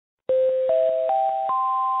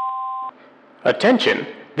Attention!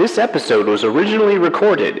 This episode was originally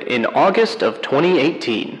recorded in August of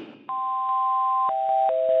 2018.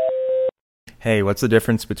 Hey, what's the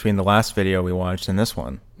difference between the last video we watched and this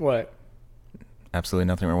one? What? Absolutely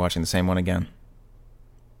nothing. We're watching the same one again.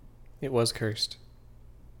 It was cursed.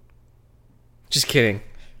 Just kidding.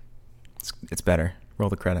 It's better.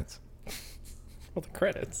 Roll the credits. Well, the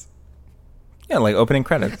credits. Yeah, like opening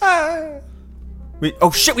credits. Oh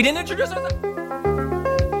shit, we didn't introduce ourselves!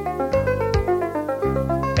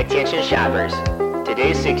 Attention shoppers.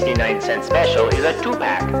 Today's 69-cent special is a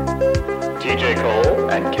 2-pack. TJ Cole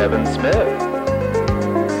and Kevin Smith.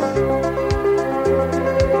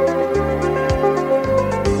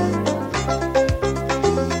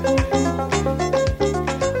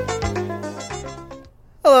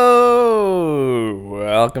 Hello!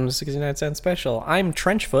 Welcome to 69 Cent Special. I'm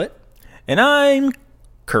Trenchfoot. And I'm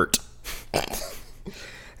Kurt.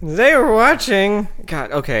 Today we're watching...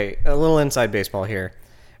 God, okay, a little inside baseball here.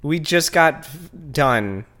 We just got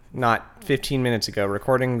done, not 15 minutes ago,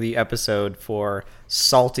 recording the episode for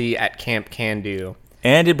Salty at Camp Can-Do.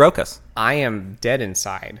 And it broke us. I am dead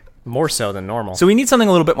inside. More so than normal. So we need something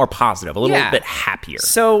a little bit more positive, a little bit happier.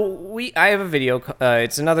 So I have a video.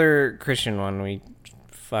 It's another Christian one.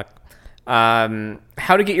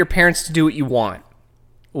 How to get your parents to do what you want,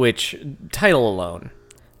 which title alone,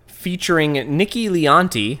 featuring Nikki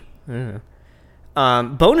Leonti.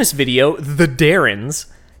 Bonus video, The Darrens,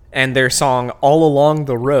 and their song "All Along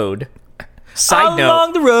the Road." Side note,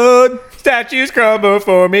 along the road, statues crumble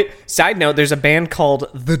for me. Side note, there's a band called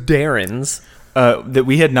The Darrens. that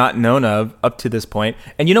we had not known of up to this point.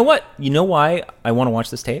 And you know what? You know why I want to watch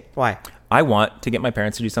this tape? Why? I want to get my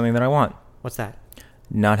parents to do something that I want. What's that?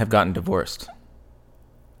 Not have gotten divorced.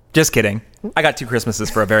 Just kidding. I got 2 Christmases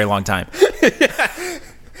for a very long time.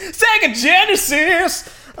 Sega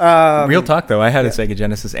Genesis! Real talk, though. I had a Sega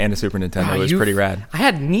Genesis and a Super Nintendo. It was pretty rad. I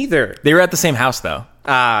had neither. They were at the same house, though.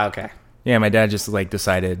 Okay. Yeah, my dad just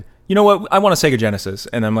decided, you know what? I want a Sega Genesis.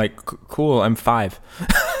 And I'm like, cool, I'm 5.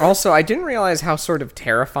 Also, I didn't realize how sort of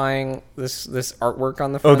terrifying this artwork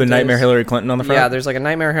on the front Oh, the Nightmare is. Hillary Clinton on the front? Yeah, there's like a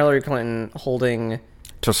Nightmare Hillary Clinton holding...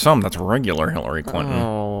 To some, that's regular Hillary Clinton.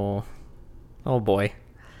 Oh boy.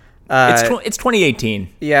 It's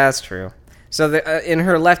 2018. Yeah, that's true. So in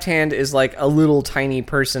her left hand is like a little tiny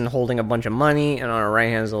person holding a bunch of money, and on her right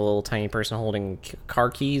hand is a little tiny person holding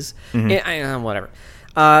car keys. Whatever.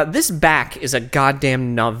 This back is a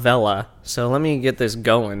goddamn novella, so let me get this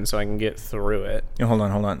going so I can get through it. Yeah, hold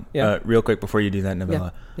on. Yeah. Real quick before you do that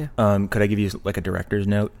novella. Yeah. Could I give you like a director's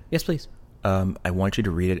note? Yes, please. I want you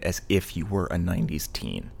to read it as if you were a 90s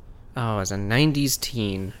teen. Oh, as a 90s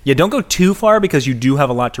teen. Yeah, don't go too far because you do have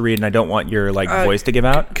a lot to read and I don't want your voice to give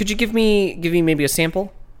out. Could you give me maybe a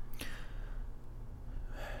sample?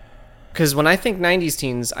 Because when I think 90s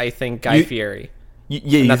teens, I think Guy Fieri.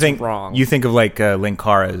 You that's think wrong. You think of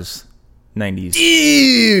Linkara's 90s.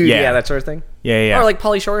 Yeah, that sort of thing. Yeah. Or like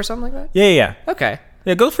Pauly Shore or something like that? Yeah. Okay.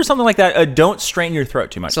 Yeah, go for something like that. Don't strain your throat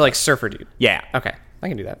too much. So like Surfer Dude. Yeah. Okay, I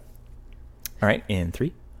can do that. All right, in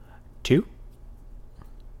 3, 2.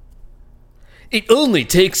 It only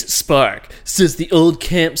takes a spark, says the old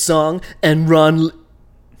camp song, and Ron...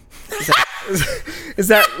 Is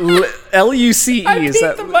that L-U-C-E? Is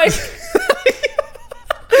that the mic.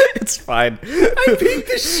 It's fine. I beat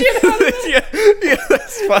the shit out of it. Yeah,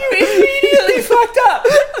 that's fine. You immediately fucked up.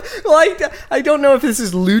 Well, I don't know if this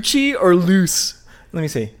is Lucci or Luce. Let me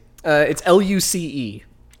see. It's L-U-C-E.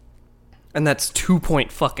 And that's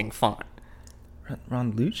 2-point fucking font.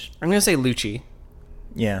 Ron Luch? I'm going to say Lucci.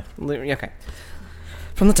 Yeah. Okay.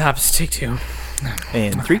 From the top, it's take 2.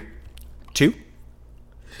 In 3, 2.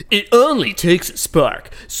 It only takes a spark,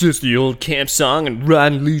 says the old camp song, and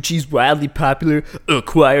Ron Lucci's wildly popular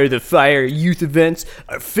Acquire the Fire youth events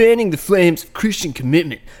are fanning the flames of Christian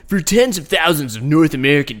commitment for tens of thousands of North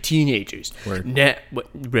American teenagers. Word.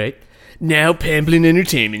 Now Pamplin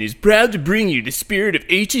Entertainment is proud to bring you the spirit of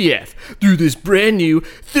ATF through this brand new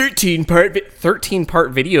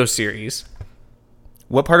 13-part video series.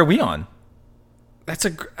 What part are we on? That's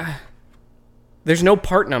there's no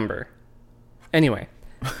part number. Anyway.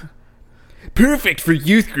 Perfect for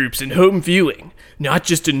youth groups and home viewing. Not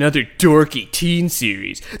just another dorky teen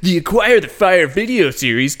series. The Acquire the Fire video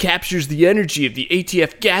series captures the energy of the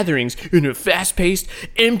ATF gatherings in a fast-paced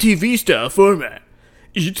MTV-style format.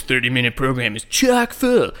 Each 30-minute program is chock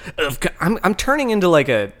full of... I'm turning into like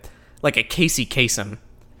a Casey Kasem.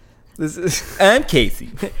 I'm Casey.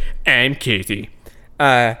 I'm Casey.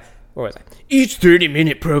 What was I? Each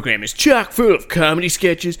 30-minute program is chock full of comedy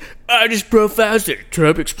sketches, artist profiles that are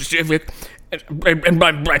topic specific, and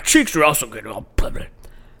my cheeks are also getting all public.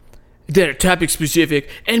 that are topic specific,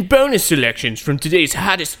 and bonus selections from today's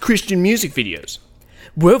hottest Christian music videos.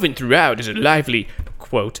 Woven throughout is a lively,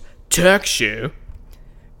 quote, talk show.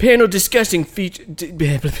 Panel discussing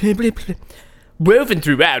Woven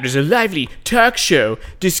throughout is a lively talk show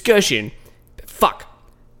discussion.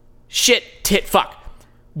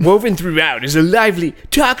 Woven throughout is a lively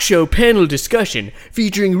talk show panel discussion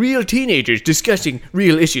featuring real teenagers discussing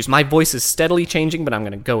real issues. My voice is steadily changing, but I'm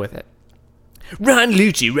going to go with it. Ron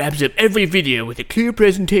Lucci wraps up every video with a clear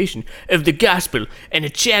presentation of the gospel and a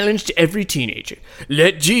challenge to every teenager.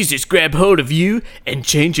 Let Jesus grab hold of you and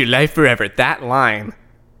change your life forever. That line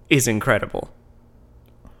is incredible.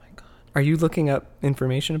 Oh my God. Are you looking up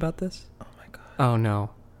information about this? Oh my God. Oh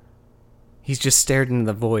no. He's just stared into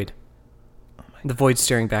the void. The void's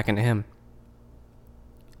staring back into him.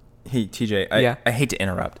 Hey, TJ, Yeah? I hate to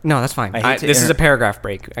interrupt. No, that's fine. I hate to This is a paragraph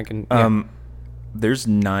break. I can. Yeah. There's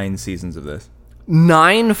 9 seasons of this.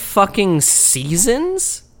 9 fucking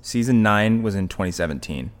seasons? Season 9 was in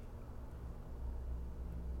 2017.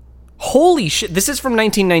 Holy shit! This is from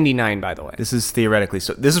 1999, by the way. This is theoretically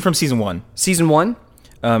so. This is from season 1. Season 1.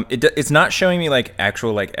 It's not showing me like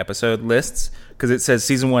actual like episode lists because it says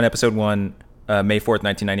season 1, episode 1, May 4th,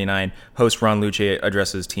 1999. Host Ron Lucci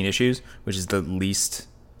addresses teen issues, which is the least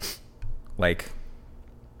like.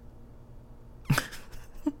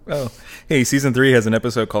 Oh, hey, season 3 has an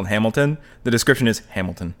episode called Hamilton. The description is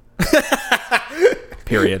Hamilton.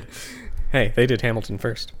 Period. Hey, they did Hamilton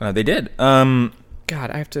first. They did. God,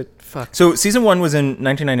 I have to fuck. So season 1 was in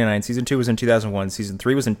 1999. Season 2 was in 2001. Season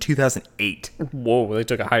 3 was in 2008. Whoa, they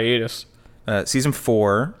took a hiatus. Season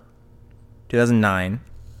 4, 2009.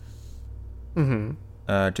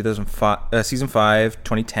 2005. Season 5,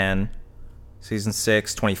 2010. Season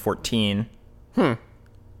 6, 2014.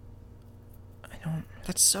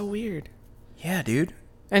 That's so weird. Yeah, dude.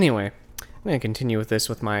 Anyway, I'm going to continue with this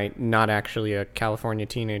with my not actually a California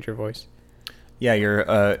teenager voice. Yeah, you're,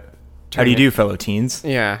 how do you do, fellow teens?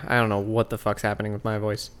 Yeah, I don't know what the fuck's happening with my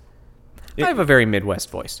voice. I have a very Midwest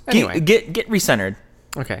voice. Anyway. Get recentered.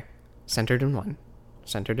 Okay. Centered in one.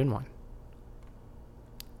 Centered in one.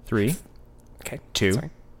 3, Okay. 2. Sorry.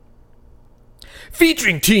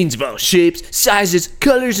 Featuring teens of all shapes, sizes,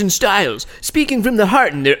 colors, and styles, speaking from the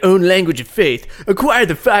heart in their own language of faith, Acquire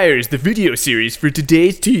the Fire is the video series for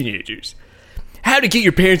today's teenagers. How to Get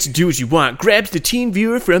Your Parents to Do What You Want grabs the teen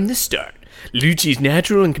viewer from the start. Lucci's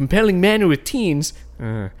natural and compelling manner with teens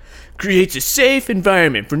creates a safe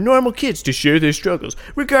environment for normal kids to share their struggles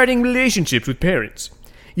regarding relationships with parents.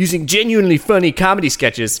 Using genuinely funny comedy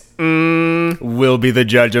sketches, We'll be the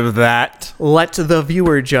judge of that. let the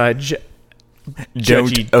viewer judge. Don't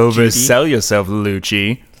Judgy oversell yourself,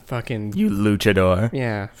 Lucci. Fucking You luchador.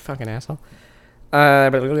 yeah, fucking asshole.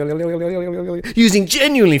 Using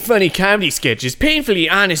genuinely funny comedy sketches, painfully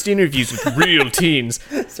honest interviews with real teens.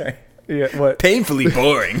 Sorry. Yeah, what? Painfully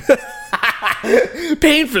boring.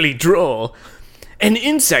 Painfully droll. And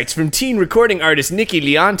insights from teen recording artist Nikki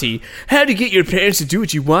Leonti. How to Get Your Parents to Do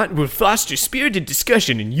What You Want will foster spirited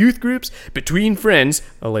discussion in youth groups, between friends,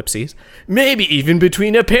 ellipses, maybe even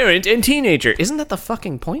between a parent and teenager. Isn't that the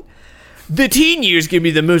fucking point? The teen years can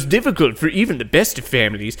be the most difficult for even the best of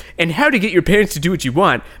families, and How to Get Your Parents to Do What You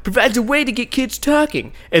Want provides a way to get kids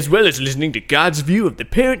talking, as well as listening to God's view of the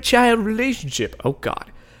parent-child relationship. Oh,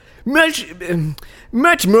 God. Much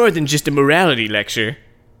more than just a morality lecture.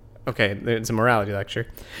 Okay, it's a morality lecture.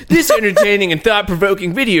 This entertaining and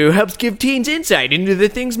thought-provoking video helps give teens insight into the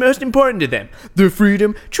things most important to them. The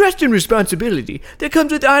freedom, trust, and responsibility that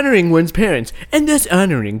comes with honoring one's parents, and thus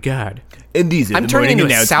honoring God. And these are I'm the turning morning into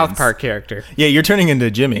a announcements. South Park character. Yeah, you're turning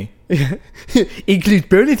into Jimmy. Includes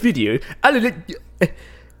bonus video all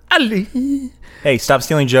Hey, stop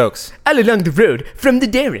stealing jokes. along the road from the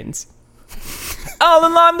Darrens. All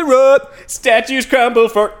along the road. Statues crumble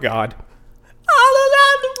for God. All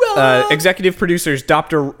along the road. Executive producers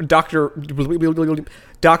Dr.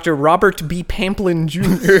 Robert B. Pamplin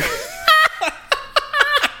Jr.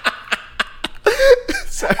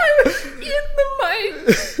 Sorry. In the mic.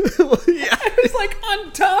 Yeah. I was like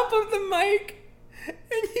on top of the mic,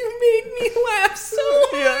 and you made me laugh so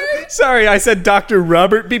hard. Sorry, I said Dr.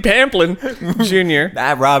 Robert B. Pamplin Jr.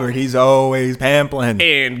 That Robert, he's always pampling.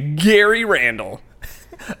 and Gary Randall.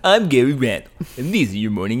 I'm Gary Randall, and these are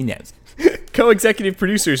your morning announcements. Co-executive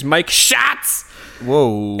producers Mike Schatz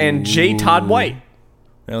Whoa. and J. Todd White.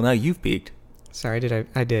 Well, now you've peaked. Sorry,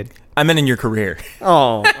 I did. I meant in your career.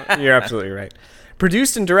 Oh, you're absolutely right.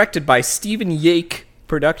 Produced and directed by Stephen Yake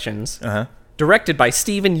Productions. Uh-huh. Directed by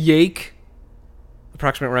Stephen Yake.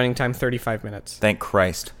 Approximate running time 35 minutes. Thank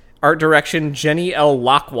Christ. Art direction Jenny L.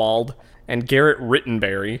 Lockwald and Garrett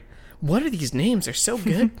Rittenberry. What are these names? They're so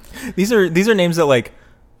good. These are names that like.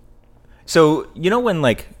 So you know when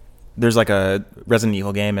like there's like a Resident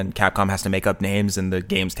Evil game and Capcom has to make up names and the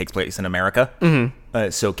games takes place in America. Mm-hmm.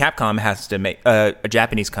 So Capcom has to make a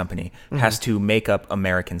Japanese company has to make up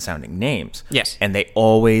American sounding names. Yes. And they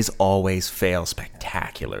always fail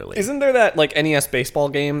spectacularly. Isn't there that like NES baseball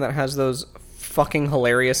game that has those fucking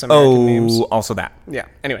hilarious American names? Oh, also that. Yeah.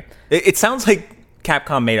 Anyway. It sounds like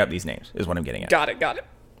Capcom made up these names, is what I'm getting at. Got it.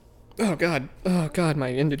 Oh god,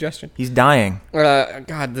 my indigestion. He's dying.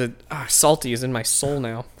 God, the salty is in my soul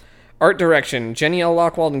now. Art direction, Jenny L.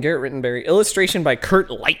 Lockwald and Garrett Rittenberry. Illustration by Kurt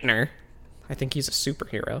Leitner. I think he's a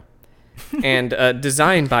superhero. And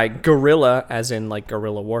design by Guerrilla, as in like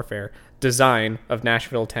guerrilla warfare. Design of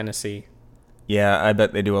Nashville, Tennessee. Yeah, I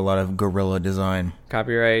bet they do a lot of guerrilla design.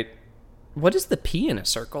 Copyright. What is the P in a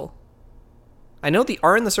circle? I know the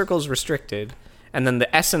R in the circle is restricted, and then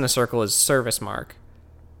the S in the circle is service mark.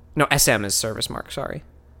 No, SM is service mark, sorry.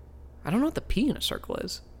 I don't know what the P in a circle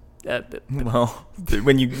is. Well,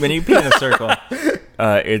 when you pee in a circle,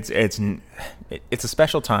 it's a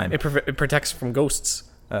special time. It protects from ghosts.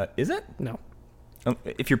 Is it? No.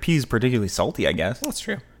 If your pee is particularly salty, I guess. That's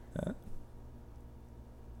true. All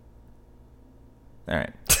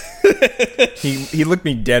right. he looked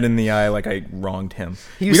me dead in the eye like I wronged him.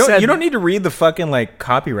 You don't need to read the fucking like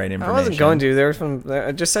copyright information. I wasn't going to. There was some.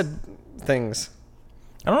 I just said things.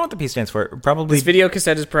 I don't know what the P stands for. Probably. This video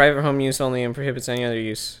cassette is private home use only and prohibits any other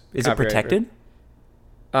use. Is it protected?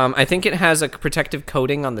 I think it has a protective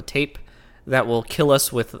coating on the tape that will kill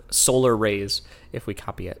us with solar rays if we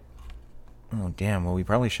copy it. Oh damn! Well, we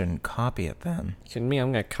probably shouldn't copy it then. Kidding me?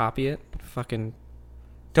 I'm gonna copy it. Fucking.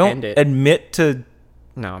 Don't end it. admit to.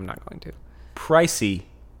 No, I'm not going to. Pricey.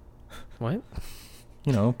 What?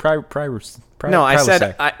 You know, no, I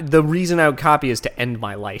said the reason I would copy is to end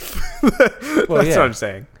my life. That's what I'm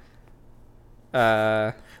saying.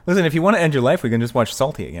 Listen, if you want to end your life, we can just watch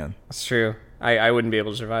Salty again. That's true. I wouldn't be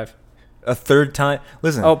able to survive. A third time.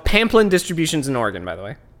 Listen. Oh, Pamplin Distribution's in Oregon, by the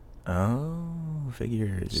way. Oh,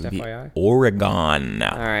 figures. Just FYI. Oregon.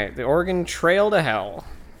 All right, the Oregon Trail to Hell.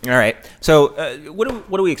 All right. So, what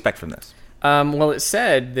do we expect from this? Well, it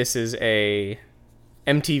said this is a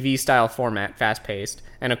MTV style format, fast paced,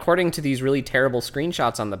 and according to these really terrible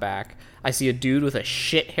screenshots on the back, I see a dude with a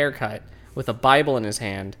shit haircut with a Bible in his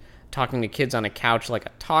hand talking to kids on a couch like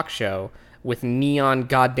a talk show with neon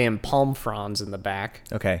goddamn palm fronds in the back.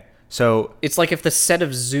 Okay. So it's like if the set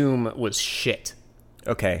of Zoom was shit.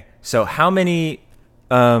 Okay. So how many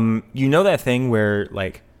you know that thing where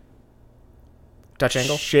like Dutch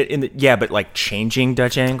angle? Shit in the but like changing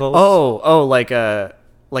Dutch angles? Oh,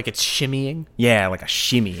 like it's shimmying? Yeah, like a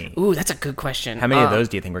shimmying. Ooh, that's a good question. How many of those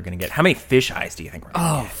do you think we're going to get? How many fish eyes do you think we're going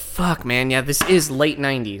to get? Oh, fuck, man. Yeah, this is late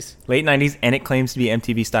 90s. Late 90s, and it claims to be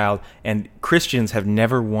MTV styled, and Christians have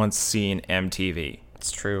never once seen MTV.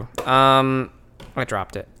 It's true. I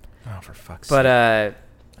dropped it. Oh, for fuck's sake. But,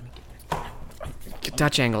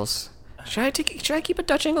 Dutch angles. Should I keep a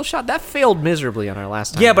Dutch angle shot? That failed miserably on our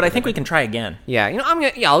last time. Yeah, but I think we can try again. Yeah,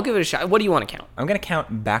 I'll give it a shot. What do you want to count? I'm gonna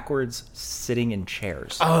count backwards sitting in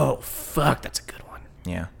chairs. Oh, fuck, that's a good one.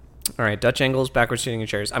 Yeah. All right, Dutch angles, backwards sitting in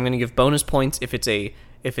chairs. I'm gonna give bonus points if it's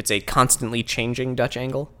a constantly changing Dutch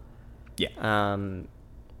angle. Yeah.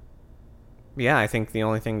 Yeah, I think the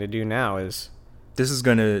only thing to do now is this is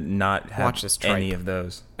gonna not have watch this tripe. Any of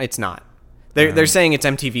those. It's not. They're saying it's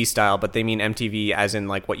MTV style, but they mean MTV as in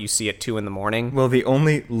like what you see at 2 a.m. Well,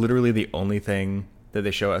 literally the only thing that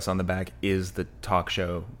they show us on the back is the talk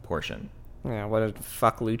show portion. Yeah, what a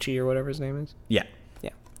fuck Lucci or whatever his name is. Yeah.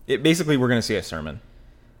 Yeah. Basically, we're gonna see a sermon.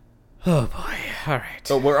 Oh boy. All right.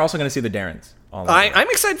 But we're also gonna see the Darrens. I'm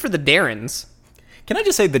excited for the Darrens. Can I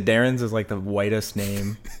just say the Darrens is like the whitest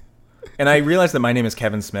name? And I realize that my name is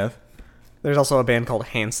Kevin Smith. There's also a band called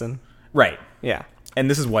Hanson. Right. Yeah. And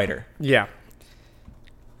this is whiter. Yeah.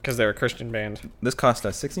 Because they're a Christian band. This cost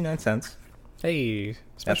us 69 cents. Hey,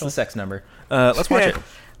 special. That's the sex number. Let's watch it.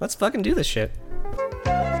 Let's fucking do this shit.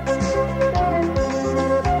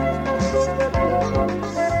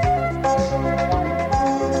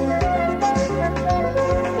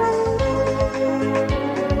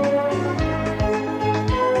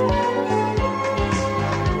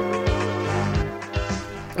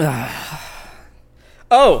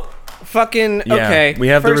 Oh, fucking okay. We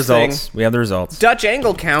have the First results. thing, We have the results. Dutch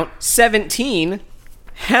angle count 17.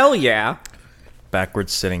 Hell yeah.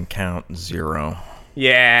 Backwards sitting count 0.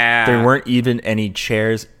 Yeah. There weren't even any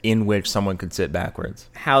chairs in which someone could sit backwards.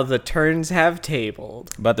 How the turns have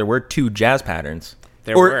tabled. But there were 2 jazz patterns.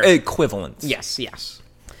 There or were. equivalents. Yes.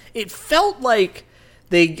 It felt like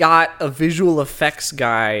they got a visual effects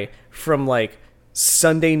guy from like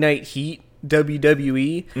Sunday Night Heat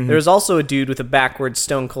WWE. There was also a dude with a backwards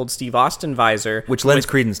Stone Cold Steve Austin visor, Which lends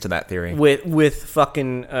credence to that theory. with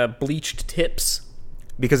fucking bleached tips.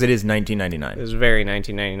 Because it is It 1999. was very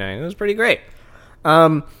 1999. It was pretty great.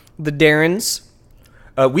 The Darrens.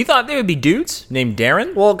 We thought they would be dudes named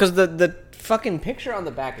Darren. Well, because the fucking picture on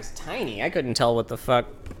the back is tiny. I couldn't tell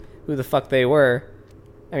who the fuck they were.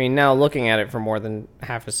 I mean, now looking at it for more than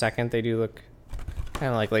half a second, they do look kind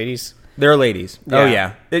of like ladies. They're ladies. Oh,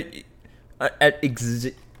 Yeah. yeah.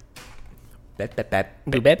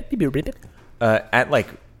 At like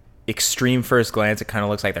extreme first glance, it kind of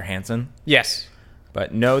looks like they're Hanson. Yes.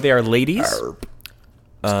 But no, they are ladies.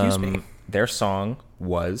 Excuse me. Their song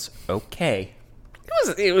was okay.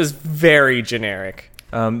 It was very generic.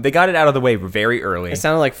 They got it out of the way very early. It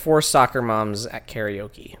sounded like 4 soccer moms at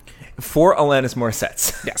karaoke. 4 Alanis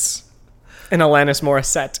Morissettes. Yes. An Alanis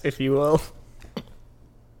Morissette, if you will.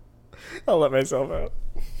 I'll let myself out.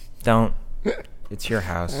 Don't. It's your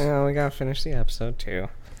house. Yeah, we gotta finish the episode, too.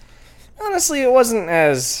 Honestly, it wasn't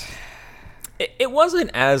as... It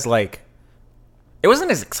wasn't as like... It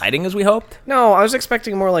wasn't as exciting as we hoped. No, I was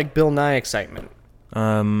expecting more like Bill Nye excitement.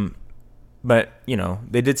 But, you know,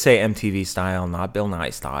 they did say MTV style, not Bill Nye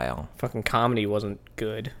style. Fucking comedy wasn't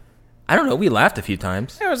good. I don't know. We laughed a few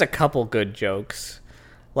times. There was a couple good jokes.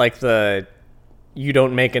 Like the... You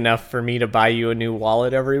don't make enough for me to buy you a new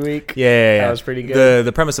wallet every week. Yeah. That was pretty good.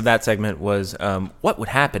 The premise of that segment was, what would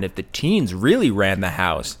happen if the teens really ran the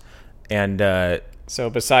house? And So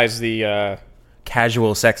besides the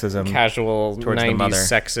casual sexism. casual Towards the 90s mother.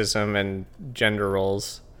 sexism and gender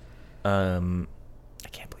roles. I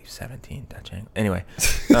can't believe 17 touching. Anyway,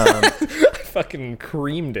 I fucking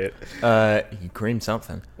creamed it. he creamed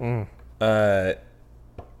something.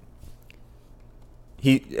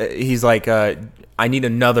 He's like, I need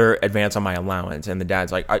another advance on my allowance, and the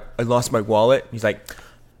dad's like, I lost my wallet. He's like,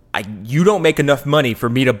 you don't make enough money for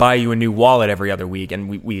me to buy you a new wallet every other week, and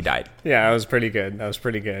we died. Yeah, that was pretty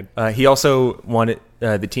good. He also wanted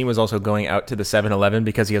the team was also going out to the 7-Eleven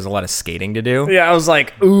because he has a lot of skating to do. Yeah, I was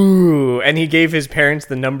like, ooh. And he gave his parents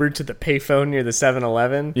the number to the payphone near the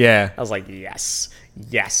 7-Eleven. Yeah, I was like, yes.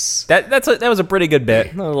 that was a pretty good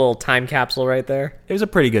bit. A little time capsule right there. It was a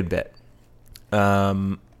pretty good bit.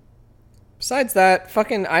 Besides that,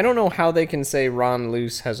 fucking, I don't know how they can say Ron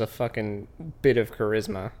Luce has a fucking bit of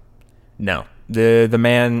charisma. No, the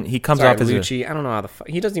man, he comes Sorry, off as a, Lucci. I don't know how the fuck.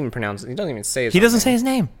 He doesn't even pronounce it. He doesn't even say his he own doesn't name. say his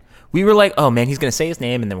name. We were like, oh man, he's gonna say his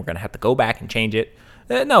name, and then we're gonna have to go back and change it.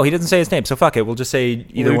 No, he doesn't say his name, so fuck it. We'll just say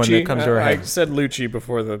either one that comes to our I head. said Lucci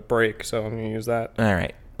before the break, so I'm gonna use that. All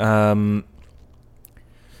right.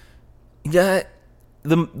 Yeah,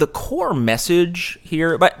 the core message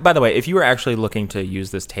here. By the way, if you were actually looking to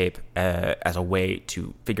use this tape as a way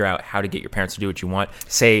to figure out how to get your parents to do what you want,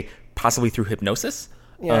 say possibly through hypnosis.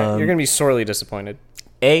 Yeah, you're gonna be sorely disappointed.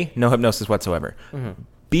 A, no hypnosis whatsoever.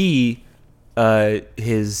 B,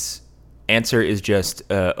 his answer is just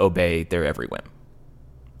obey their every whim.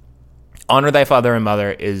 Honor thy father and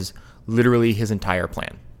mother is literally his entire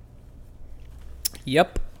plan.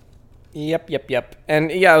 Yep.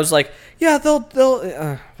 And yeah, I was like, yeah, they'll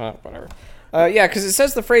whatever. Yeah, because it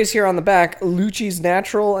says the phrase here on the back, Lucci's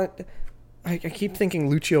natural. I keep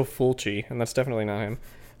thinking Lucio Fulci, and that's definitely not him.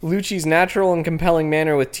 Lucci's natural and compelling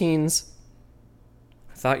manner with teens.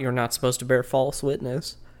 I thought you're not supposed to bear false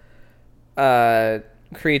witness.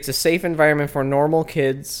 Creates a safe environment for normal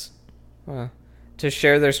kids to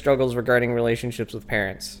share their struggles regarding relationships with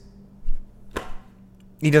parents.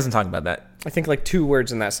 He doesn't talk about that. I think like 2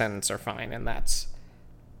 words in that sentence are fine, and that's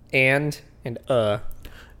and.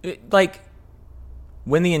 Like,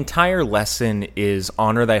 when the entire lesson is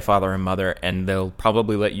honor thy father and mother, and they'll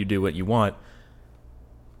probably let you do what you want.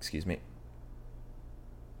 Excuse me.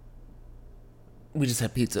 We just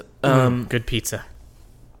had pizza. Good pizza.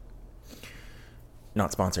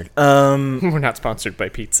 Not sponsored. We're not sponsored by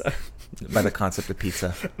pizza. By the concept of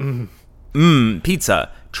pizza.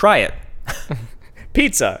 Pizza. Try it.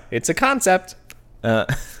 Pizza. It's a concept.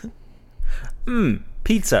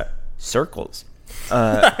 Pizza. Circles.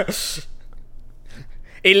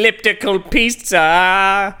 Elliptical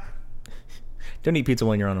pizza. Don't eat pizza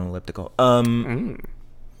when you're on an elliptical.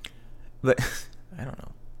 But I don't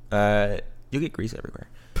know. You'll get grease everywhere.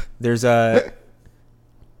 There's yeah,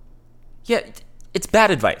 it's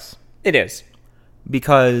bad advice It is.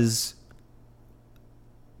 because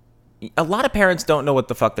a lot of parents don't know what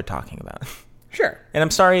the fuck they're talking about. Sure. And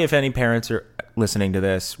I'm sorry if any parents are listening to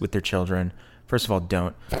this with their children. First of all,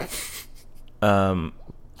 don't. First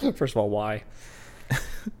of all, why?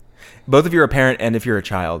 Both if you're a parent and if you're a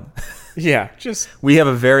child. Yeah, just We have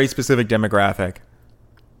a very specific demographic.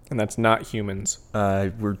 And that's not humans.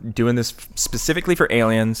 We're doing this specifically for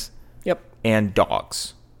aliens Yep. and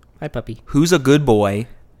dogs. Hi, puppy. Who's a good boy?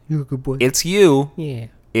 You're a good boy. It's you. Yeah.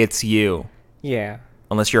 It's you. Yeah.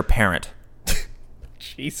 Unless you're a parent.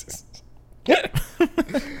 Jesus. I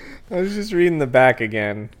was just reading the back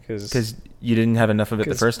again. Because you didn't have enough of it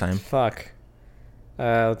the first time. Fuck.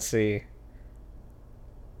 Let's see.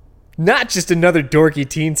 Not just another dorky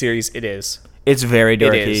teen series. It is. It's very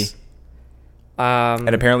dorky. It is. And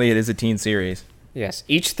apparently it is a teen series. Yes.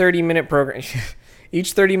 Each 30-minute program...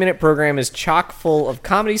 Each 30-minute program is chock full of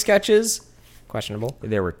comedy sketches. Questionable.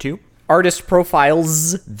 There were 2. Artist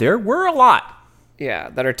profiles. There were a lot. Yeah,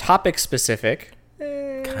 that are topic specific.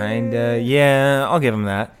 Kinda. Yeah, I'll give them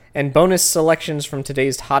that. And bonus selections from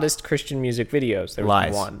today's hottest Christian music videos. There was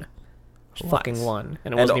Lies. one. Fucking one.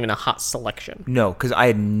 And it And wasn't even a hot selection. No, because I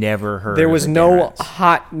had never heard There of was the no Darrens.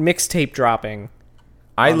 hot mixtape dropping.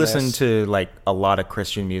 I on listened this. to like a lot of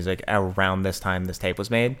Christian music around this time this tape was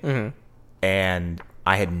made. And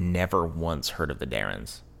I had never once heard of the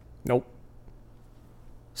Darrens. Nope.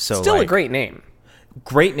 So Still a like, great name.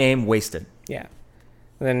 great name, wasted. Yeah.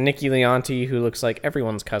 And then Nikki Leonti, who looks like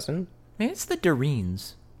everyone's cousin. Man, it's the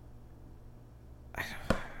Darreens.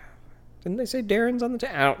 Didn't they say Darren's on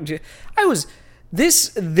the I was...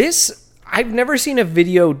 I've never seen a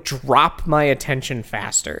video drop my attention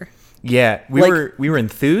faster. Yeah, we Like, were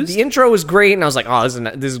enthused. The intro was great, and I was like, oh,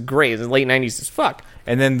 this is great. This is late 90s as fuck.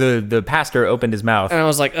 And then the pastor opened his mouth. And I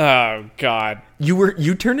was like, oh, God.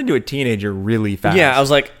 You turned into a teenager really fast. Yeah, I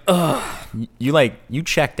was like, ugh. You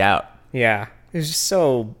checked out. Yeah. It was just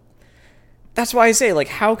so... That's why I say, like,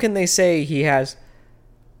 how can they say he has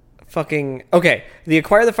fucking... Okay, the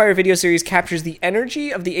Acquire the Fire video series captures the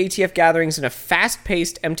energy of the ATF gatherings in a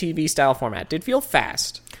fast-paced MTV-style format. Did feel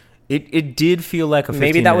fast. It did feel like a 15-minute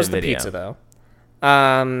Maybe that was the video. pizza, though.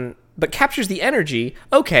 But captures the energy.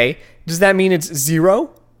 Okay, does that mean it's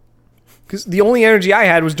zero? Because the only energy I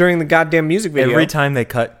had was during the goddamn music video. Every time they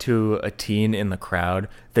cut to a teen in the crowd,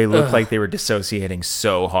 they looked like they were dissociating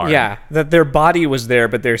so hard. Yeah, that their body was there,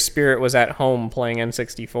 but their spirit was at home playing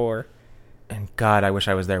N64. And God, I wish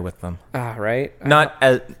I was there with them. Ah, right? Not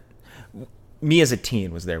as... Me as a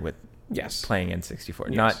teen was there with Yes. playing N64.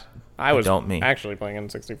 Yes. Not I was adult me. actually playing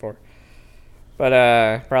N64.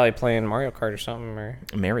 But probably playing Mario Kart or something, or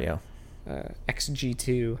Mario.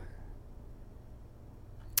 XG2.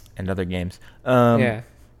 And other games. Yeah.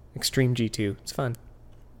 Extreme G2. It's fun.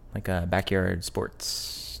 Like Backyard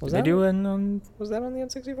Sports. Was Did that they do it on... Was that on the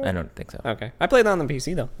N64? I don't think so. Okay. I played that on the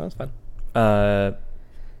PC, though. That was fun. Uh,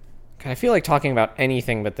 God, I feel like talking about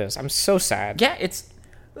anything but this. I'm so sad. yeah, it's...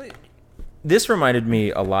 This reminded me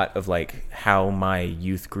a lot of like how my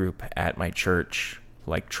youth group at my church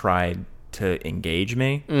like tried to engage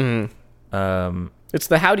me. It's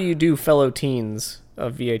the how do you do fellow teens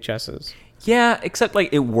of VHSs. Yeah, except like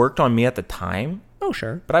it worked on me at the time, Oh,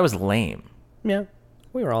 sure. but I was lame. Yeah.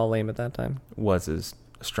 We were all lame at that time. Was is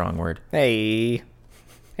a strong word. Hey.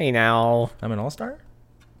 Hey, now. I'm an all-star?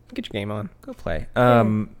 Get your game on. Go play.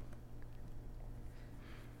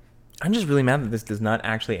 I'm just really mad that this does not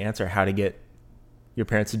actually answer how to get your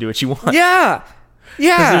parents to do what you want. Yeah.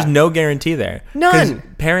 Yeah. Because there's no guarantee there. 'Cause None.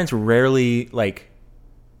 parents rarely like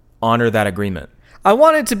honor that agreement. I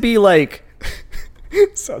want it to be like...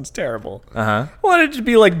 Sounds terrible. Uh-huh. I want it to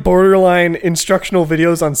be like borderline instructional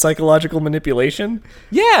videos on psychological manipulation.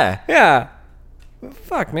 Yeah. Yeah.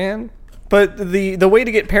 Fuck, man. But the way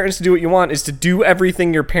to get parents to do what you want is to do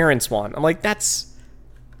everything your parents want. I'm like, that's...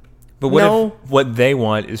 But what No. if what they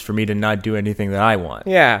want is for me to not do anything that I want?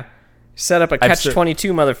 Yeah. Set up a I've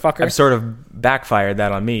catch-22, motherfucker. I've sort of backfired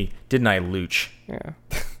that on me, didn't I, Luch? Yeah.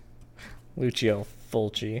 Lucio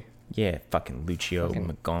Fulci. Yeah, fucking Lucio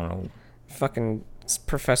McGonagall. Fucking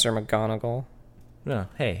Professor McGonagall. No,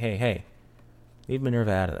 hey. Leave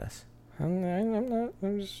Minerva out of this. I'm not.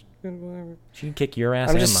 I'm just... Whatever. She can kick your ass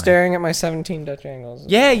I'm and just mine. staring at my 17 Dutch angles.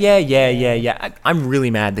 Yeah. I'm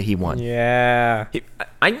really mad that he won. Yeah.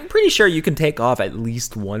 I'm pretty sure you can take off at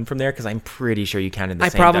least one from there because I'm pretty sure you counted the I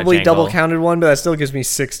same probably Dutch double angle. counted one, but that still gives me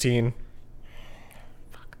 16.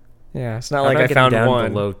 Yeah, it's not How like about I getting found down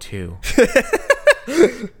one. below 2.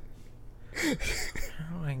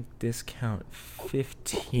 How do I discount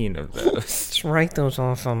 15 of those? Just write those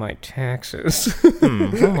off on my taxes.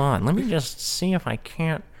 Hold on, let me just see if I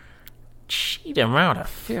can't cheat him out of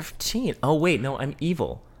 15. Oh wait, no, I'm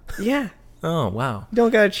evil. Yeah. Oh wow. You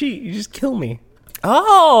don't gotta cheat. You just kill me.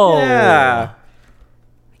 Oh Yeah.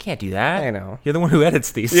 I can't do that. I know. You're the one who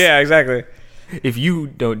edits these. Yeah, exactly. If you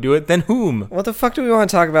don't do it, then whom? What the fuck do we want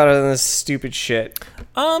to talk about other than this stupid shit?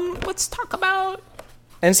 Let's talk about...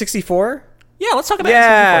 N64? Yeah, let's talk about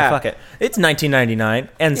Yeah. N64. Fuck it. It's 1999.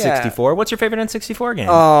 N64. What's your favorite N64 game?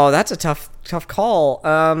 Oh, that's a tough call.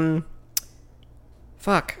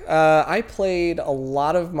 Fuck. I played a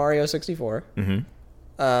lot of Mario 64.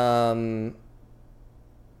 Mm-hmm.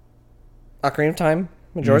 Ocarina of Time,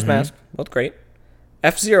 Majora's Mask, both great.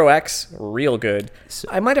 F-Zero X, real good.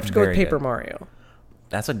 I might have to go with very Paper good. Mario.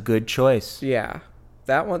 That's a good choice. Yeah,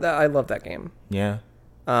 that one. I love that game. Yeah.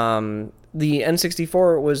 The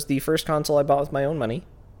N64 was the first console I bought with my own money.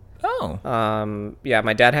 Oh. Yeah,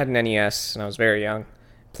 my dad had an NES, and I was very young.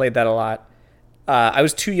 Played that a lot. I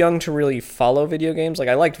was too young to really follow video games. Like,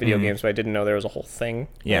 I liked video games, but I didn't know there was a whole thing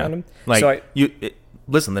Yeah. around them. Like, So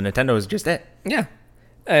listen, the Nintendo is just it. yeah.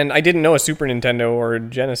 And I didn't know a Super Nintendo or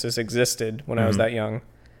Genesis existed when I was that young.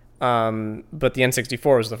 But the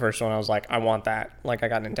N64 was the first one I was like, I want that. Like, I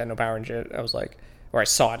got Nintendo Power and shit. I was like, or I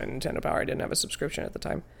saw it in Nintendo Power. I didn't have a subscription at the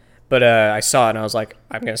time. But I saw it and I was like,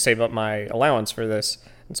 I'm going to save up my allowance for this.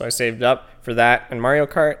 And so I saved up for that and Mario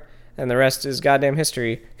Kart. And the rest is goddamn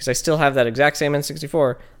history. Because I still have that exact same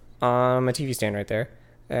N64 on my TV stand right there.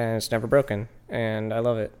 And it's never broken. And I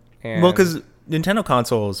love it. And Well, because Nintendo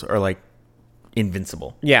consoles are like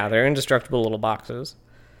invincible. yeah, they're indestructible little boxes.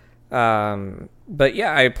 But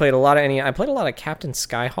yeah, I played a lot of I played a lot of Captain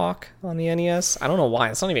Skyhawk on the NES. I don't know why.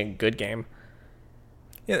 It's not even a good game.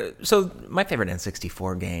 Yeah. So my favorite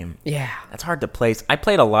N64 game. Yeah, That's hard to place. I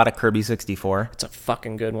played a lot of Kirby 64. it's a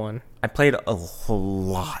fucking good one. I played a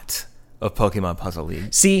lot of Pokemon Puzzle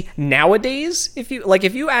League. See, nowadays, if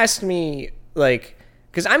you asked me, like,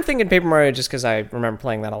 because I'm thinking Paper Mario just because I remember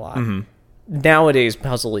playing that a lot. Nowadays,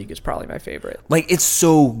 Puzzle League is probably my favorite. Like, it's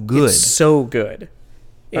so good. It's so good.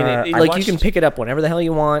 And I you watched- can pick it up whenever the hell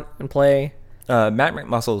you want and play. Matt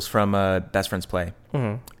McMuscles from Best Friends Play.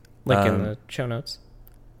 Link in the show notes.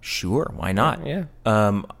 Sure, why not? Yeah.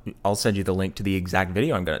 I'll send you the link to the exact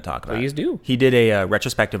video I'm going to talk about. Please do. He did a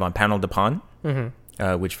retrospective on Panel de Pon,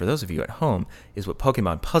 which for those of you at home is what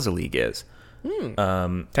Pokemon Puzzle League is.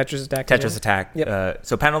 Tetris Attack. Tetris Attack. Yep.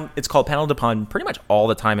 So it's called Panel de Pon pretty much all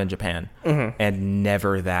the time in Japan, and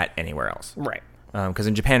never that anywhere else. Right. Because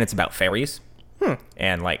in Japan it's about fairies,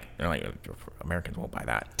 and like Americans won't buy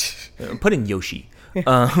that. Put in Yoshi.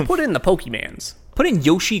 Put in the Pokemans. Put in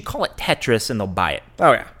Yoshi. Call it Tetris, and they'll buy it.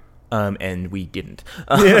 Oh, yeah. And we didn't.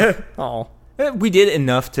 Oh. We did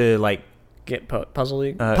enough to like. Get Puzzle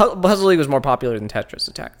League. Puzzle League was more popular than Tetris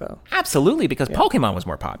Attack, though. Absolutely, because Pokemon was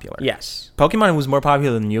more popular. Yes. Pokemon was more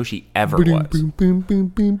popular than Yoshi ever was.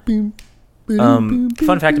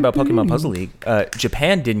 Fun fact about Pokemon Puzzle League,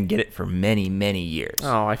 Japan didn't get it for many, many years.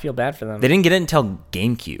 Oh, I feel bad for them. They didn't get it until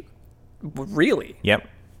GameCube. Really? Yep.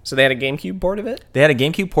 So they had a GameCube board of it? They had a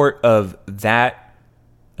GameCube port of that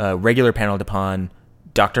regular Panel de Pon,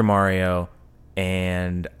 Dr. Mario,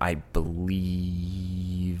 and I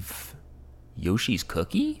believe Yoshi's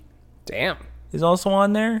Cookie Damn. is also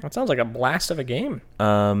on there. That sounds like a blast of a game.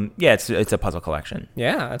 Yeah, it's a puzzle collection.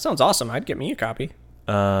 Yeah, that sounds awesome. I'd get me a copy.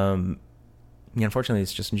 Yeah, unfortunately,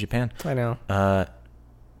 it's just in Japan. I know.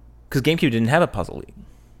 Because GameCube didn't have a Puzzle League.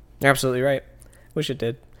 You're absolutely right. Wish it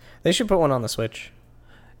did. They should put one on the Switch.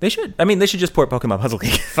 They should. I mean, they should just port Pokemon Puzzle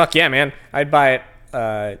League. Fuck yeah, man. I'd buy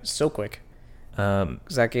it so quick.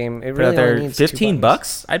 Because that game, it Put out really there only needs 2 $15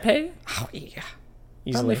 buttons. I'd pay Oh, yeah. probably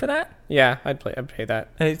Easily. for that. Yeah, I'd pay that.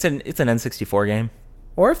 It's an N64 game.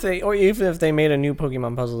 Or even if they made a new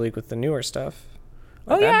Pokemon Puzzle League with the newer stuff.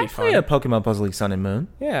 Oh that'd yeah, be I'd play a Pokemon Puzzle League Sun and Moon.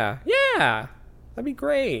 Yeah. That'd be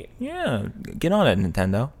great. Yeah, get on it,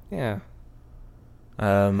 Nintendo. Yeah.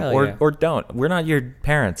 Or yeah. or don't. We're not your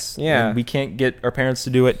parents. Yeah. And we can't get our parents to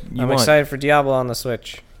do what you I'm want. excited for Diablo on the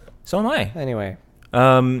Switch. So am I. Anyway.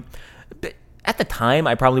 But at the time,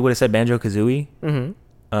 I probably would have said Banjo Kazooie.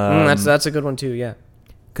 That's a good one too, yeah.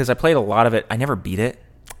 Because I played a lot of it. I never beat it.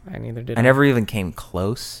 I neither did. I never even came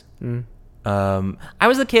close. I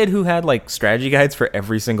was the kid who had like strategy guides for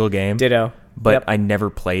every single game. Ditto. But Yep. I never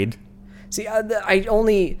played. See, I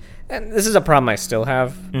only, and this is a problem I still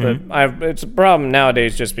have, Mm-hmm. but it's a problem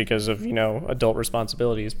nowadays just because of, adult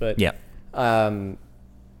responsibilities, but Yeah. I'm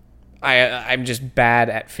just bad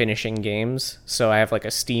at finishing games, so I have like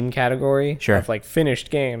a Steam category Sure. of like finished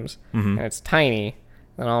games, and it's tiny,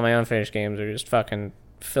 and all my unfinished games are just fucking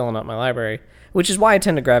filling up my library, which is why I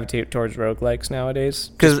tend to gravitate towards roguelikes nowadays.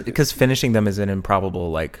 Because finishing them is an improbable,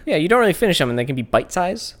 like, Yeah, you don't really finish them, and they can be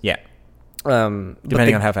bite-size. yeah, But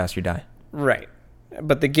depending on how fast you die. Right.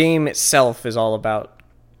 But the game itself is all about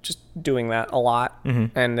just doing that a lot.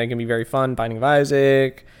 And they can be very fun. Binding of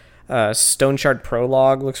Isaac. Stone Shard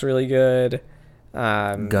Prologue looks really good.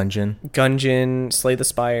 Gungeon. Gungeon. Slay the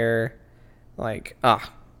Spire.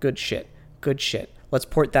 Good shit. Good shit. Let's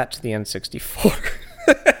port that to the N64.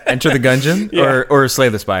 Enter the Gungeon Yeah. or Slay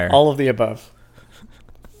the Spire? All of the above.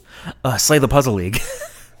 Slay the Puzzle League.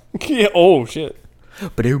 Yeah. Oh shit.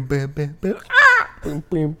 Ba-doom, bam, bam, bam.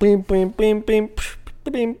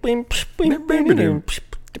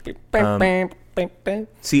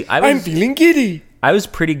 See, I'm feeling giddy. I was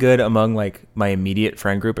pretty good among like my immediate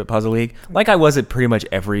friend group at Puzzle League, like I was at pretty much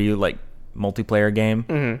every like multiplayer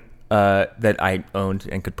game that I owned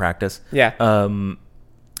and could practice. Yeah.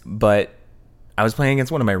 But I was playing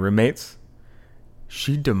against one of my roommates.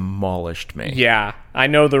 She demolished me. Yeah, I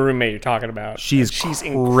know the roommate you're talking about. She's crazy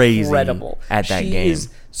incredible at that she game. Is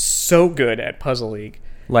so good at Puzzle League.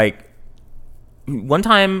 Like one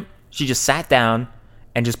time, she just sat down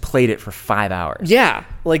and just played it for 5 hours. Yeah,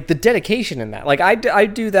 like the dedication in that. Like I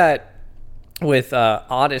do that with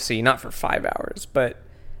Odyssey, not for 5 hours, but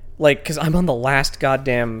like because I'm on the last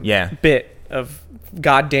goddamn bit of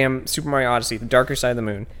goddamn Super Mario Odyssey, the darker side of the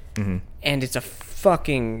moon, and it's a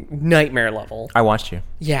fucking nightmare level. I watched you.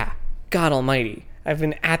 Yeah, God Almighty, I've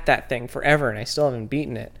been at that thing forever and I still haven't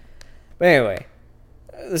beaten it. But anyway,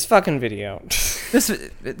 this fucking video.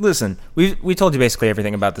 Listen, we told you basically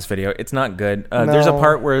everything about this video. It's not good. There's a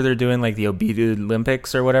part where they're doing like the Obedi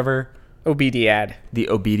Olympics or whatever. Obediad. The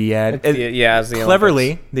Obediad. It's the Cleverly,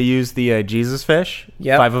 Olympics. they use the Jesus fish.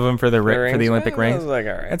 Yep. 5 of them for the rings. Olympic I rings. was like,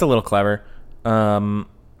 all right. That's a little clever.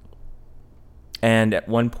 And at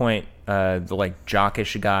one point, the like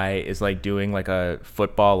jockish guy is like doing like a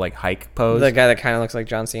football like hike pose. The guy that kind of looks like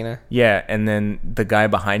John Cena. Yeah, and then the guy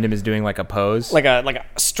behind him is doing like a pose. Like a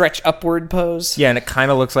stretch upward pose. Yeah, and it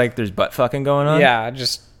kind of looks like there's butt fucking going on. Yeah,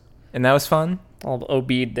 just And that was fun. all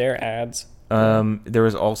obede their ads. There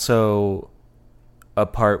was also a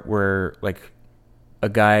part where like a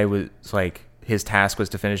guy was like his task was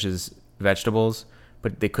to finish his vegetables,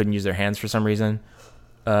 but they couldn't use their hands for some reason.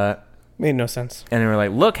 Made no sense. And they were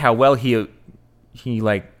like, look how well he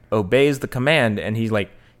like obeys the command, and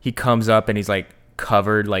he comes up and he's like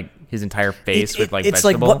covered like his entire face with like it's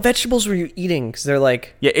vegetable. like, what vegetables were you eating? Because they're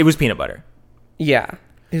like, Yeah, it was peanut butter. yeah,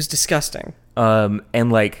 it was disgusting.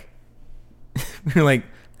 And like we were like,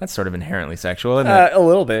 that's sort of inherently sexual, isn't it? A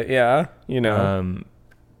little bit, yeah. You know,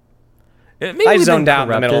 Maybe I we've been zoned out in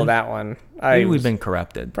the middle corrupted. of that one. Maybe we've been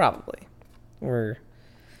corrupted. probably.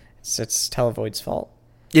 It's Televoid's fault.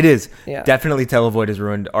 It is. Yeah. Definitely Televoid has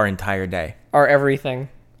ruined our entire day. Our everything.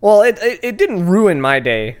 Well, it didn't ruin my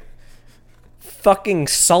day. Fucking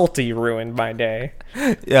Salty ruined my day.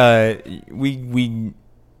 We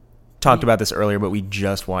talked about this earlier, but we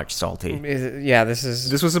just watched Salty. Yeah, this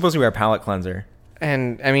This was supposed to be our palate cleanser.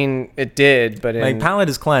 and I mean it did, but My palate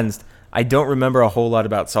is cleansed. I don't remember a whole lot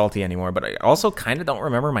about Salty anymore, but I also kind of don't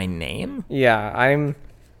remember my name. yeah,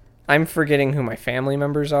 I'm forgetting who my family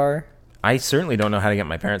members are. I certainly don't know how to get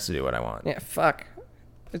my parents to do what I want. Yeah, fuck.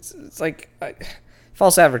 It's like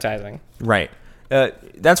false advertising. Right.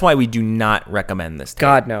 That's why we do not recommend this tape.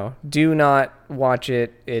 God no, do not watch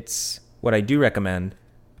it. What I do recommend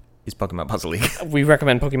is Pokemon Puzzle League. We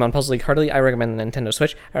recommend Pokemon Puzzle League heartily. I recommend the Nintendo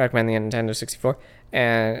Switch. I recommend the Nintendo 64,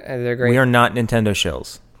 and they're great. We are not Nintendo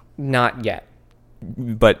shills, Not yet.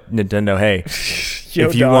 but Nintendo, hey, Yo,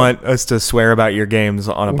 if you dog. want us to swear about your games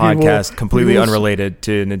on a We podcast will- completely we will- unrelated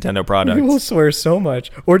to Nintendo We will products. swear so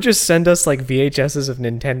much, or just send us like VHSs of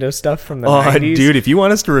Nintendo stuff from the Oh, 90s. dude, if you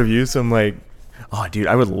want us to review some like, oh, dude,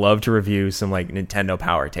 I would love to review some like Nintendo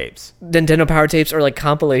Power tapes. Nintendo Power tapes or like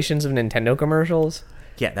compilations of Nintendo commercials.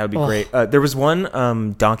 Yeah, that would be Oh. great. There was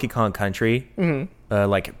one Donkey Kong Country,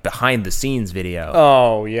 like behind the scenes video.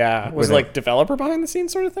 Oh yeah, was With it like developer behind the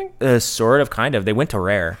scenes sort of thing? Sort of, kind of. They went to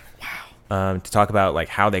Rare. Wow. To talk about like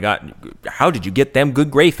how did you get them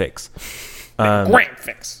good graphics?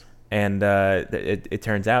 Graphics. And it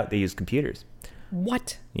turns out they use computers.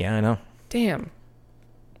 What? Yeah, I know. Damn.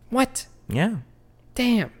 What? Yeah.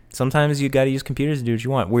 Damn. Sometimes you got to use computers to do what you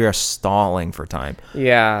want. We are stalling for time.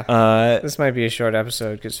 Yeah. This might be a short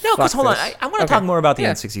episode because No, because hold on. I want to talk more about the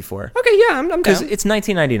Yeah. N64. Okay, yeah, I'm Because down. it's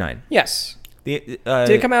 1999. Yes. Did Did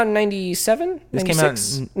it come out in 97? This came out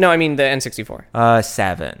 96? in- No, I mean the N64.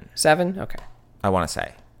 7, 7? Okay. I want to say.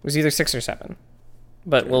 It was either 6 or 7.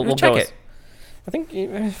 But we'll Check go it. with, I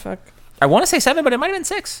think fuck. I want to say 7, but it might have been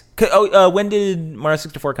 6. When did Mario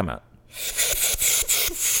 64 come out?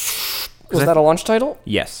 Was that a launch title?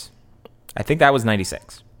 Yes. I think that was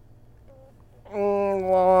 96.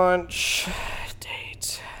 Launch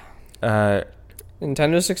date.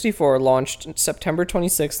 Nintendo 64 launched September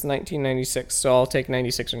 26th, 1996. So I'll take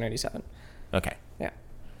 96 or 97. Okay. Yeah.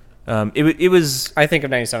 It was, I think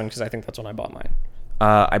of 97 because I think that's when I bought mine.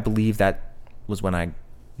 I believe that was when I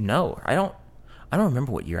don't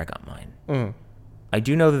remember what year I got mine. I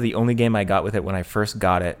do know that the only game I got with it when I first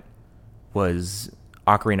got it was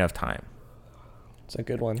Ocarina of Time. It's a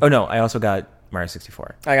good one. Oh no, I also got Mario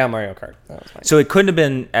 64. I got Mario Kart. That was fine. So it couldn't have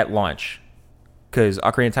been at launch because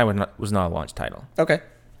Ocarina of Time was not a launch title. Okay.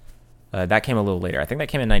 That came a little later. I think that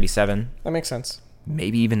came in 97, That makes sense.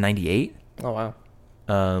 maybe even 98. Oh, wow.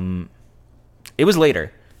 It was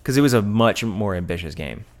later because it was a much more ambitious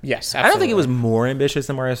game. Yes, I don't think it was absolutely. more ambitious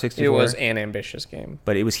than Mario 64. It was an ambitious game.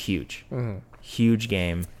 but it was huge. Huge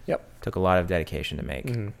game. Yep. Took a lot of dedication to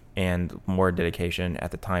make, and more dedication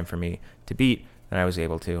at the time for me to beat than I was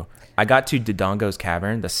able to. I got to Dodongo's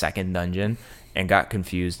Cavern, the second dungeon, and got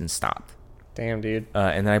confused and stopped. Damn, dude.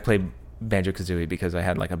 And then I played Banjo-Kazooie because I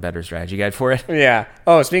had like a better strategy guide for it. Yeah.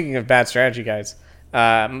 Oh, speaking of bad strategy guides,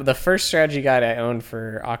 the first strategy guide I owned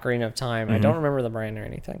for Ocarina of Time, I don't remember the brand or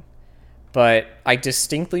anything, but I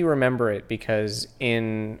distinctly remember it because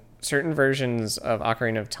in certain versions of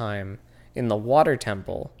Ocarina of Time, in the water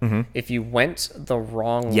temple, if you went the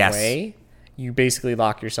wrong Yes. way, you basically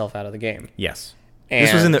lock yourself out of the game. Yes.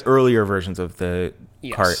 This was in the earlier versions of the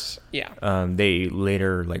Yes. cart. Yeah. They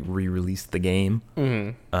later like re-released the game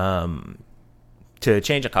to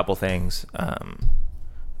change a couple things,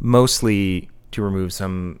 mostly to remove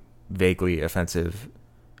some vaguely offensive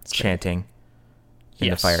chanting in the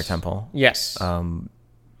Yes. Fire Temple. Yes.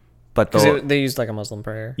 But Because they used like a Muslim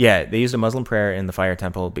prayer. yeah, they used a Muslim prayer in the Fire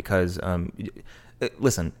Temple because,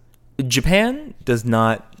 listen, Japan does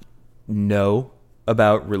not know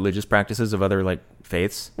about religious practices of other like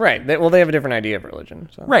faiths. Right. They have a different idea of religion.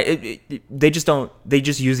 So. Right. They just don't. They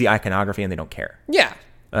just use the iconography and they don't care. Yeah.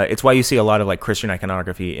 It's why you see a lot of like Christian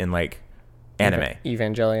iconography in like anime.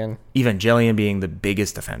 Evangelion. Evangelion being the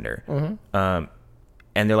biggest offender. And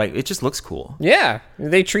they're like, it just looks cool. Yeah.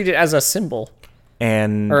 They treat it as a symbol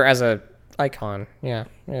And or as a icon. Yeah.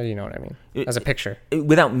 Yeah, you know what I mean. As a picture.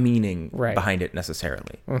 without meaning Right. behind it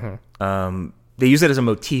necessarily. They use it as a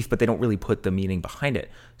motif, but they don't really put the meaning behind it.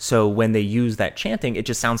 So when they use that chanting, it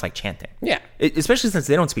just sounds like chanting. Yeah. Especially since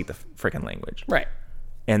they don't speak the freaking language. Right.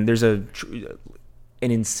 And there's an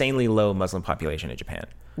insanely low Muslim population in Japan.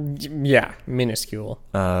 Yeah. Minuscule.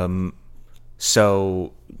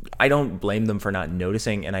 So I don't blame them for not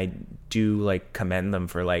noticing, and I do like commend them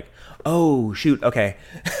for like, oh shoot, okay,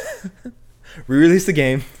 re-release the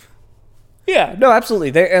game. Yeah. No, absolutely.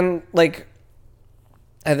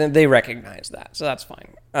 And then they recognize that, so that's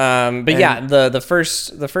fine. But yeah, the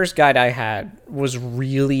first guide I had was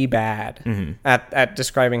really bad at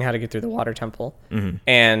describing how to get through the water temple,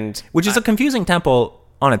 and Which is a confusing temple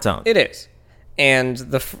on its own. it is. And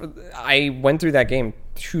I went through that game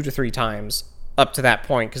 2 to 3 times up to that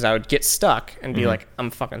point because I would get stuck and be like, I'm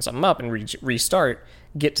fucking something up, and restart,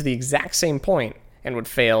 get to the exact same point, and would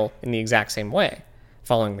fail in the exact same way,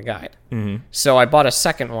 following the guide. So I bought a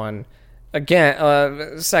second one. Again,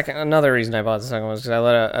 another reason I bought the second one was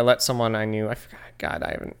because I let someone I knew. I forgot. God,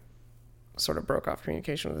 I haven't sort of broke off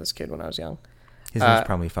communication with this kid when I was young. His name's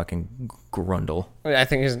probably fucking Grundle. I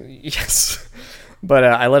think yes, but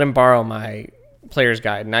I let him borrow my player's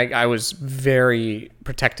guide, and I was very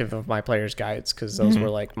protective of my player's guides because those were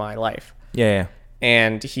like my life. Yeah.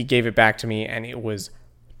 And he gave it back to me, and it was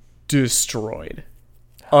destroyed,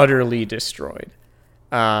 utterly destroyed.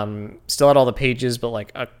 Still had all the pages, but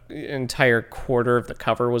like an entire quarter of the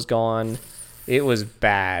cover was gone. It was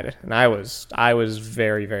bad, and I was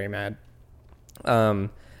very, very mad. But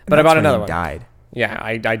I bought another one. Died. Yeah,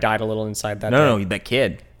 I died a little inside that. No, that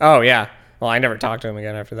kid. Oh yeah. Well, I never talked to him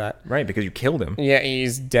again after that. Right, because you killed him. Yeah,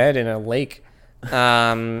 he's dead in a lake.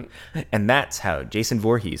 And that's how Jason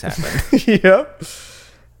Voorhees happened. Yep.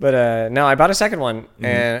 But no, I bought a second one,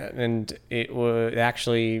 and it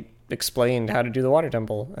actually explained how to do the water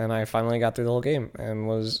temple, and I finally got through the whole game and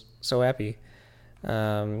was so happy.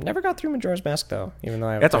 Never got through Majora's Mask though, even though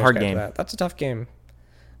I have That's a hard player's guide game. for that. That's a tough game.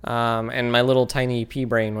 And my little tiny pea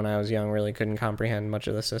brain when I was young really couldn't comprehend much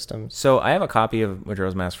of the systems. So I have a copy of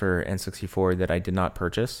Majora's Mask for N64 that I did not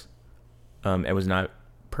purchase. It was not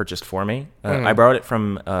purchased for me. I borrowed it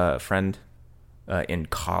from a friend in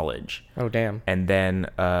college. Oh damn. And then,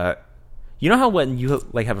 you know how when you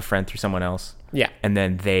like have a friend through someone else? Yeah. And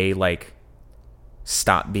then they like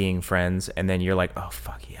stop being friends, and then you're like, oh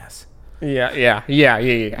fuck yes. Yeah.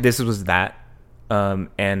 This was that.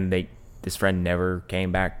 And this friend never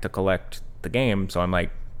came back to collect the game, so I'm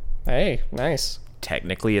like, Hey, nice.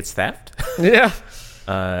 technically it's theft. Yeah.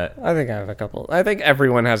 I think I have a couple. I think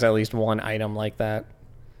everyone has at least one item like that,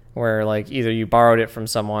 where like either you borrowed it from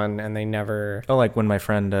someone and they never. Oh, like when my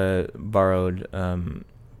friend borrowed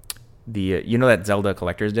the you know that Zelda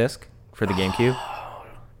collector's disc for the GameCube.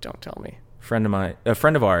 Don't tell me. A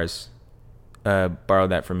friend of ours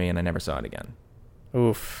borrowed that from me, and I never saw it again.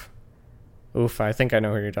 Oof. Oof, I think I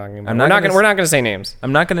know who you're talking about. I'm We're not not gonna gonna say names.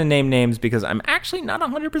 I'm not going to name names because I'm actually not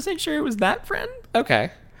 100% sure it was that friend.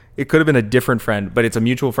 Okay. It could have been a different friend, but it's a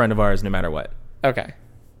mutual friend of ours no matter what. Okay.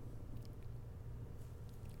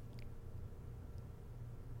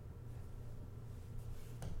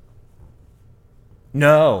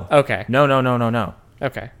 No. Okay. No.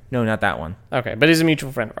 Okay. No, not that one. Okay. But he's a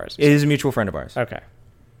mutual friend of ours. It is a mutual friend of ours. Okay.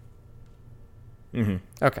 Mm-hmm.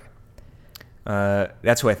 Okay.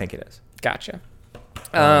 That's who I think it is. Gotcha.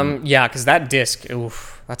 Yeah, because that disc,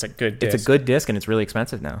 oof, that's a good disc. It's a good disc and it's really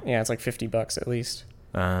expensive now. Yeah, it's like $50 at least.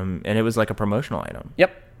 And it was like a promotional item.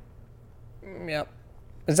 Yep. Yep.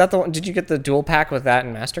 Is that the one? Did you get the dual pack with that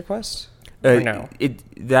and Master Quest? Or no?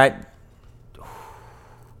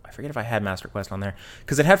 I forget if I had Master Quest on there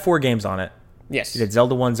because it had 4 games on it. Yes. It had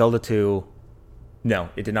Zelda 1, Zelda 2. No,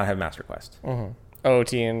 it did not have Master Quest.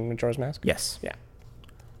 OOT and Majora's Mask? Yes. Yeah.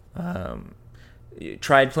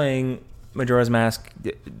 Tried playing Majora's Mask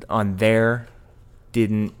on there.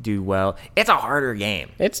 Didn't do well. It's a harder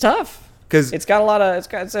game. It's tough. Because It's got a lot of,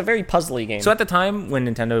 it's a very puzzly game. so at the time when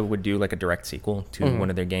Nintendo would do like a direct sequel to one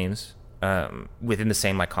of their games within the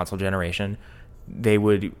same like console generation, they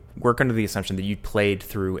would work under the assumption that you played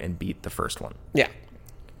through and beat the first one, yeah.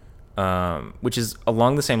 which is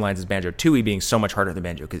along the same lines as Banjo-Tooie being so much harder than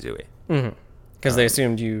Banjo-Kazooie. Because they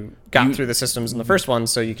assumed you got through the systems in the first one,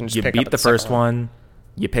 so you can just You pick beat up the first second one,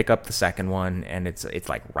 you pick up the second one, and it's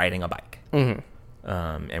like riding a bike.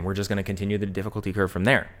 And we're just going to continue the difficulty curve from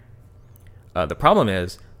there. The problem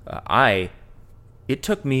is, it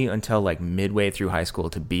took me until like midway through high school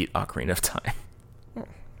to beat Ocarina of Time.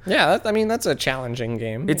 Yeah, that's a challenging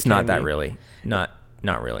game. It's It not can that be. really. Not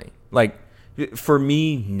really. Like, for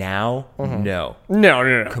me now, no.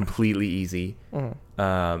 No. Completely easy.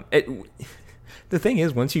 The thing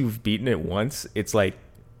is, once you've beaten it once, it's like,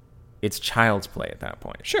 it's child's play at that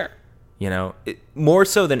point. Sure. You know? More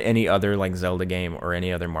so than any other, like, Zelda game or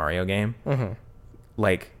any other Mario game.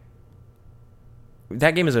 Like,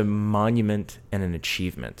 that game is a monument and an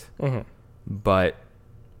achievement. But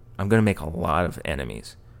I'm going to make a lot of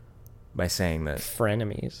enemies by saying this.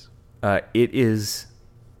 Frenemies. It is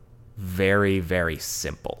very, very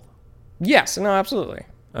simple. Yes. No, absolutely.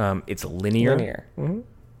 It's linear. Linear.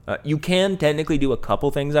 You can technically do a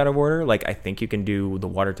couple things out of order. Like, I think you can do the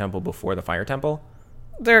water temple before the fire temple.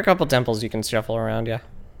 There are a couple temples you can shuffle around, yeah.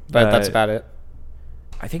 But that's about it.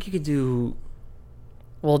 I think you could do...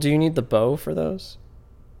 Well, do you need the bow for those?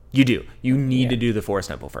 You do. You need Yeah. to do the forest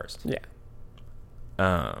temple first. Yeah.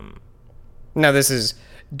 Um, Now, this is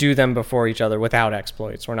do them before each other without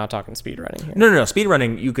exploits. We're not talking speedrunning here. no.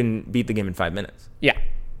 Speedrunning, you can beat the game in 5 minutes. Yeah.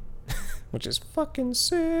 Which is fucking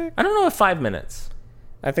sick. I don't know if 5 minutes.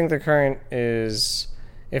 I think the current is,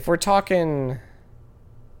 if we're talking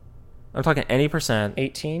I'm talking any percent.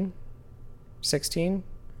 18, 16?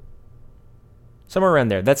 Somewhere around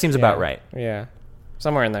there. That seems about Yeah. right. Yeah.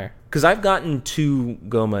 Somewhere in there. Because I've gotten to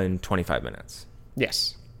Goma in 25 minutes.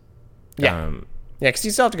 Yes. Yeah. Yeah, because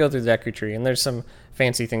you still have to go through the Deku Tree, and there's some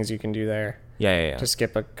fancy things you can do there Yeah. to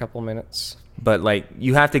skip a couple minutes. But, like,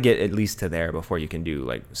 you have to get at least to there before you can do,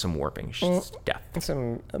 like, some warping stuff.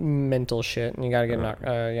 Some mental shit, and you gotta get knocked.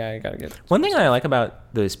 Yeah, you gotta get. One thing I like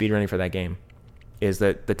about the speedrunning for that game is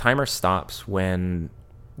that the timer stops when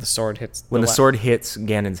The sword hits. the left. sword hits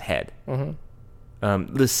Ganon's head.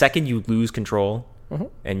 The second you lose control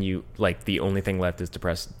and you, like, the only thing left is to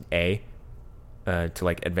press A to,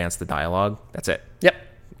 like, advance the dialogue, that's it. Yep.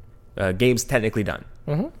 Game's technically done.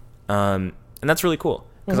 And that's really cool.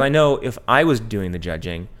 Because I know if I was doing the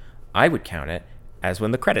judging, I would count it as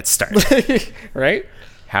when the credits start. Right?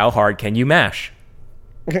 How hard can you mash?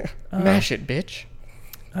 Mash it, bitch.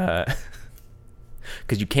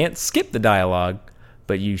 Because you can't skip the dialogue,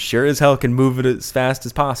 but you sure as hell can move it as fast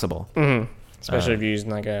as possible. Especially if you're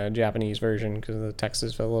using like a Japanese version because the text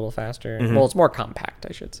is a little faster. Well, it's more compact,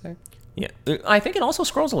 I should say. Yeah, I think it also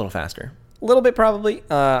scrolls a little faster. A little bit probably.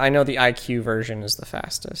 I know the IQ version is the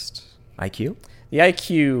fastest. IQ? The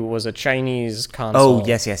IQ was a Chinese console. Oh,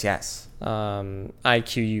 yes.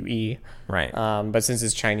 IQUE. Right. But since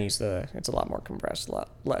it's Chinese, it's a lot more compressed, a lot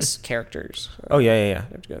less characters. Oh, yeah. You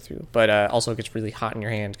have to go through. But also it gets really hot in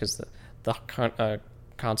your hand because the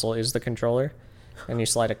console is the controller, and you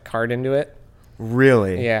slide a card into it.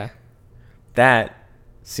 Really? Yeah. That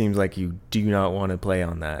seems like you do not want to play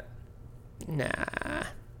on that. Nah.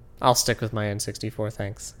 I'll stick with my N64,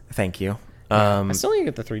 thanks. Thank you. I still need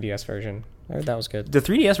to get the 3DS version. I heard that was good. The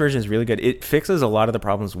 3DS version is really good. It fixes a lot of the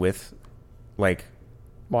problems with, like,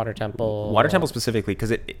 Water Temple specifically,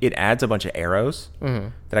 because it adds a bunch of arrows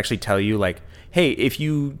that actually tell you, like, hey, if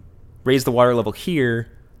you raise the water level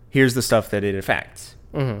here, here's the stuff that it affects.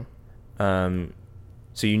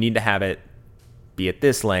 So you need to have it be at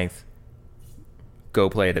this length. Go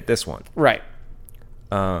play it at this one. Right.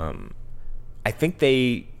 I think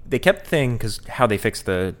they kept the thing because how they fixed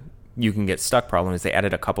the you can get stuck problem is they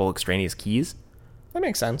added a couple extraneous keys. That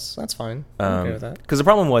makes sense. That's fine. I'm okay with that. Because the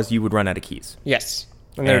problem was you would run out of keys. Yes.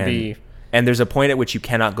 And there'd be... And there's a point at which you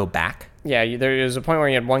cannot go back. Yeah, there was a point where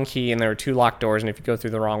you had one key and there were 2 locked doors, and if you go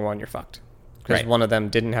through the wrong one, you're fucked. Because Right. one of them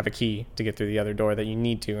didn't have a key to get through the other door that you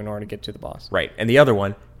need to in order to get to the boss. Right. And the other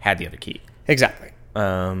one had the other key. Exactly.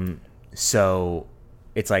 So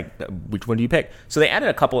it's like, which one do you pick? So they added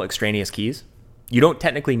a couple extraneous keys. You don't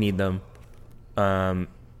technically need them.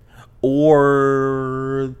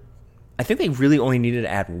 Or I think they really only needed to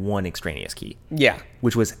add one extraneous key, Yeah.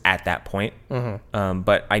 which was at that point.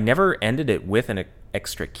 But I never ended it with an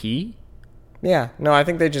extra key. Yeah. No, I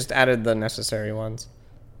think they just added the necessary ones.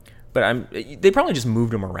 But they probably just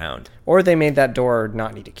moved them around. Or they made that door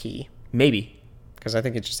not need a key. Maybe. Because I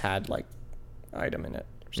think it just had, like, item in it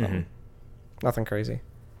or something. Nothing crazy.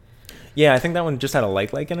 Yeah, I think that one just had a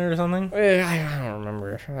like in it or something. I don't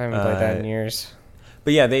remember. I haven't played that in years.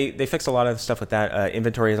 But yeah, they fixed a lot of stuff with that.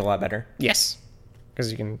 Inventory is a lot better. Yes.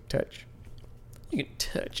 Because you can touch. You can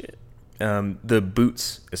touch it. The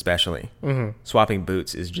boots, especially. Swapping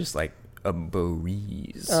boots is just like a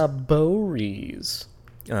breeze. Bories.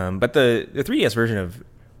 But the 3DS version of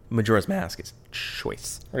Majora's Mask is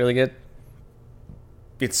choice. Really good?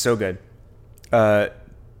 It's so good. So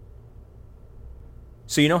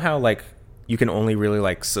you know how like you can only really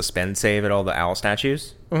like suspend save at all the owl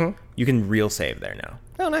statues? You can real save there now.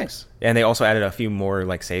 Oh, nice. And they also added a few more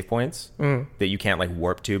like save points that you can't like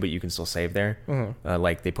warp to, but you can still save there.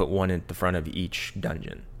 Like they put one at the front of each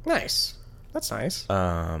dungeon. Nice. That's nice.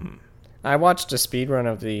 I watched a speedrun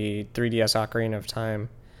of the 3DS Ocarina of Time,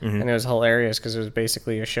 and it was hilarious because it was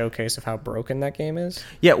basically a showcase of how broken that game is.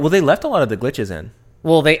 Yeah, well, they left a lot of the glitches in.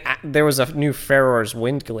 Well, there was a new Pharaoh's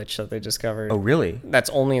Wind glitch that they discovered. Oh, really? That's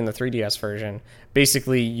only in the 3DS version.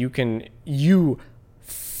 Basically, you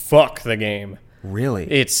fuck the game.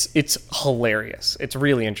 Really? It's hilarious. It's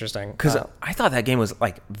really interesting. Because I thought that game was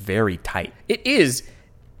like very tight. It is.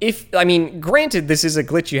 Granted, this is a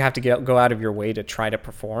glitch you have to go out of your way to try to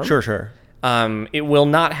perform. Sure. It will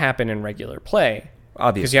not happen in regular play.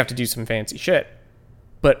 Obviously. Because you have to do some fancy shit.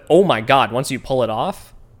 But, oh my god, once you pull it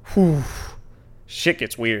off, shit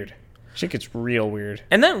gets weird. Shit gets real weird.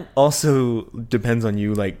 And that also depends on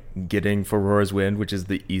you, like, getting Aurora's Wind, which is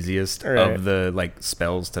the easiest of the, like,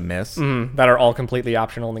 spells to miss. That are all completely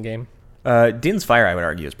optional in the game. Din's Fire, I would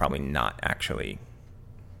argue, is probably not actually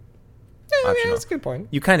optional. Yeah, that's a good point.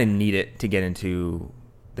 You kind of need it to get into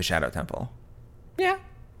the Shadow Temple. Yeah.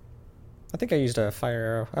 I think I used a fire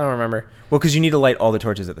arrow. I don't remember. Well, because you need to light all the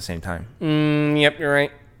torches at the same time. Yep, you're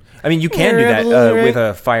right. I mean, you can do You're that absolutely right. with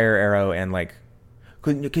a fire arrow and, like...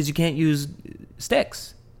 Because you can't use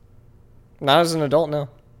sticks. Not as an adult, no.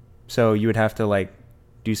 So you would have to, like,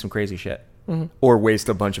 do some crazy shit. Or waste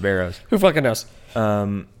a bunch of arrows. Who fucking knows?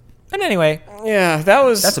 And anyway... Yeah,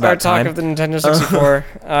 that's That's our about talk time. of the Nintendo 64.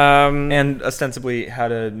 And ostensibly how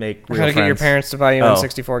to make real How to get your friends. parents to buy you Oh,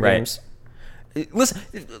 N64 right. games. Listen,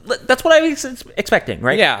 that's what I was expecting,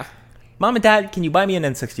 right? Yeah. Mom and Dad, can you buy me an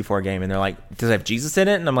N64 game? And they're like, does it have Jesus in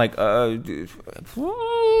it? And I'm like, There's a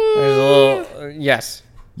little... yes.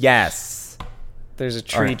 yes. There's a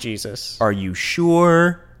tree Alright. Jesus. Are you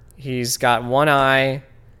sure? He's got one eye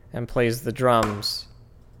and plays the drums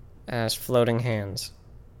and has floating hands.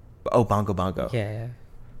 Oh, Bongo Bongo. Yeah.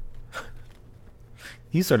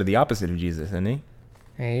 He's sort of the opposite of Jesus, isn't he?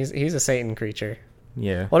 He's a Satan creature.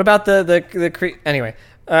 Yeah. What about the anyway,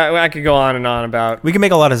 I could go on and on about... We can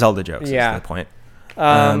make a lot of Zelda jokes. Yeah. Is the point.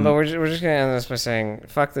 but we're just going to end this by saying,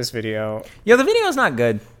 fuck this video. Yeah, the video is not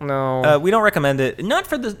good. No. We don't recommend it.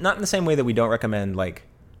 Not in the same way that we don't recommend like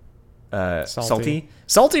salty.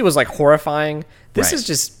 Salty was like horrifying. This Right. is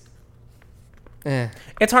just...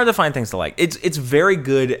 It's hard to find things to like. It's very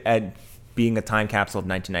good at being a time capsule of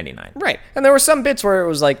 1999. Right. And there were some bits where it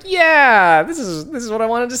was like, yeah, this is what I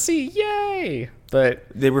wanted to see. Yay. But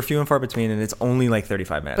They were few and far between, and it's only like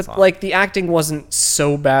 35 minutes long. like the acting wasn't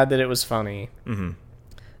so bad that it was funny.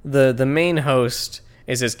 The main host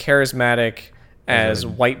is as charismatic as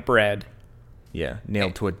white bread. Yeah,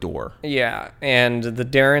 nailed to a door. Yeah, and the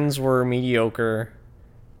Darrens were mediocre,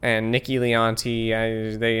 and Nikki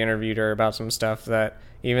Leonti, they interviewed her about some stuff that,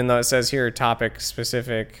 even though it says here topic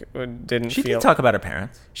specific, didn't She feel... did talk about her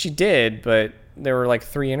parents. She did, but there were like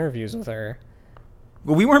 3 interviews with her.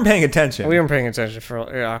 Well, we weren't paying attention. We weren't paying attention for...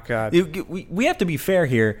 Oh, God. We have to be fair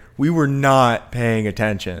here. We were not paying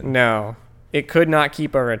attention. No. It could not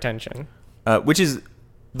keep our attention. Which is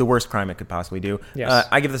the worst crime it could possibly do. Yes.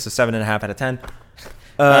 I give this a 7.5 out of 10. I Good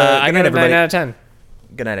got night, a 9 everybody. out of 10.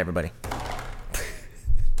 Good night, everybody.